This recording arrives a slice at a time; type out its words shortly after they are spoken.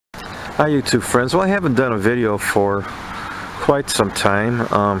Hi YouTube friends. Well, I haven't done a video for quite some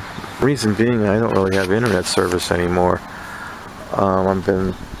time. Reason being, I don't really have internet service anymore. I've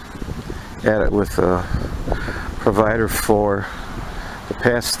been at it with a provider for the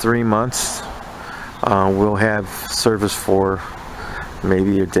past 3 months. We'll have service for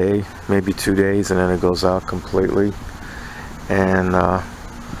maybe a day, maybe 2 days, and then it goes out completely. And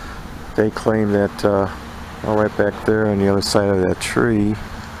they claim that right back there on the other side of that tree,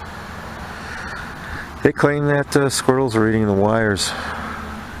 they claim that squirrels are eating the wires,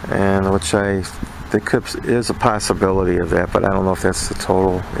 and which I think is a possibility of that, but I don't know if that's the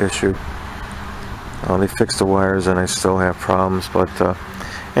total issue. They fixed the wires and I still have problems, but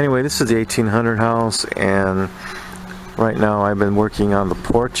anyway, this is the 1800 house, and right now I've been working on the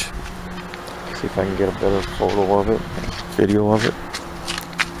porch. See if I can get a better photo of it, video of it.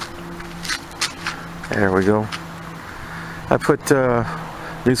 There we go. I put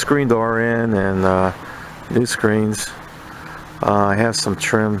new screen door in and new screens. I have some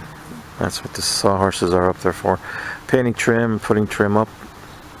trim. That's what the sawhorses are up there for. Painting trim, putting trim up,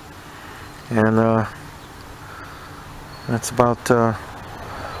 and that's about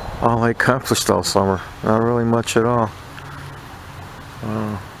all I accomplished all summer. Not really much at all.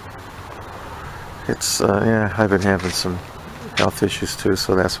 Yeah, I've been having some health issues too,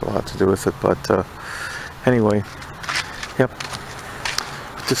 so that's a lot to do with it. But anyway, yep,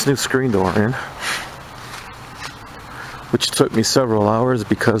 put this new screen door in, which took me several hours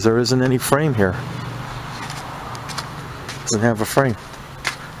because there isn't any frame here. It doesn't have a frame,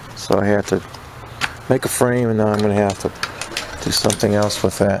 so I had to make a frame, and now I'm going to have to do something else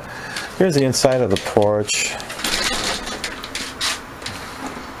with that. Here's the inside of the porch.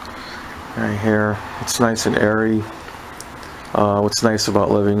 Right here, it's nice and airy. What's nice about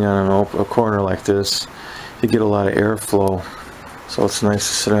living on a corner like this, you get a lot of airflow, so it's nice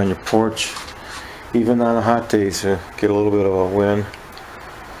to sit on your porch. Even on the hot days, you get a little bit of a wind.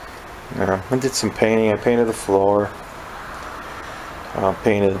 I did some painting. I painted the floor.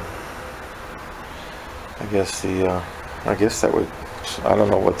 Painted, I guess that would, I don't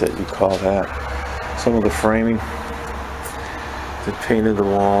know what that you call that. Some of the framing. Then painted the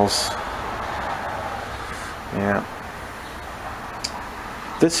walls. Yeah.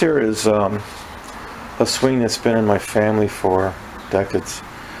 This here is a swing that's been in my family for decades.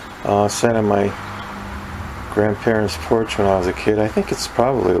 Sat on my grandparents' porch when I was a kid. I think it's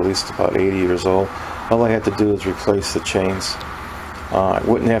probably at least about 80 years old. All I had to do is replace the chains. I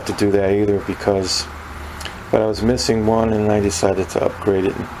wouldn't have to do that either but I was missing one, and I decided to upgrade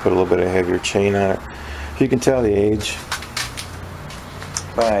it and put a little bit of heavier chain on it. You can tell the age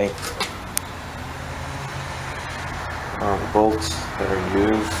by the bolts that are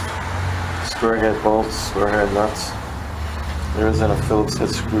used. Square head bolts, square head nuts. There isn't a Phillips head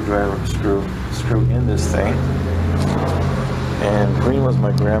screwdriver screw in this thing. And green was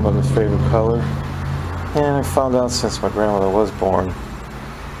my grandmother's favorite color. And I found out since my grandmother was born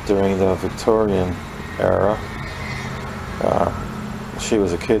during the Victorian era, she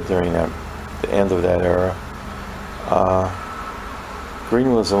was a kid during the end of that era.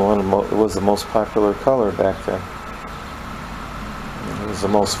 Green was the most popular color back then. It was the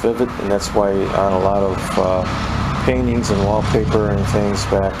most vivid, and that's why on a lot of paintings and wallpaper and things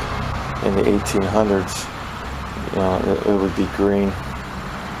back in the 1800s, it would be green.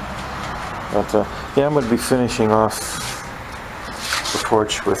 But yeah, I'm going to be finishing off the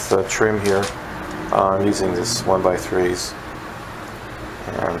porch with trim here. I'm using this 1x3s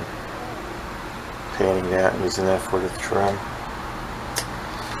and painting that and using that for the trim.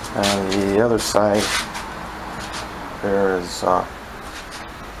 And the other side, there is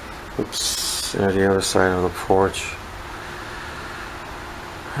the other side of the porch.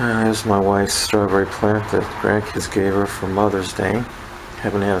 There's my wife's strawberry plant that grandkids gave her for Mother's Day.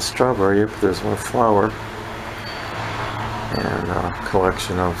 Haven't had a strawberry yet, but there's one flower. And a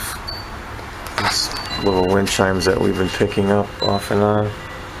collection of these little wind chimes that we've been picking up off and on.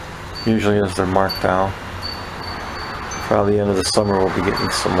 Usually as they're marked down. Probably the end of the summer we'll be getting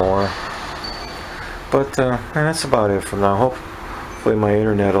some more. But that's about it for now. Hopefully my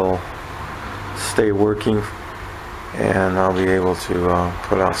internet will stay working, and I'll be able to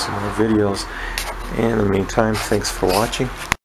put out some more videos. In the meantime, thanks for watching.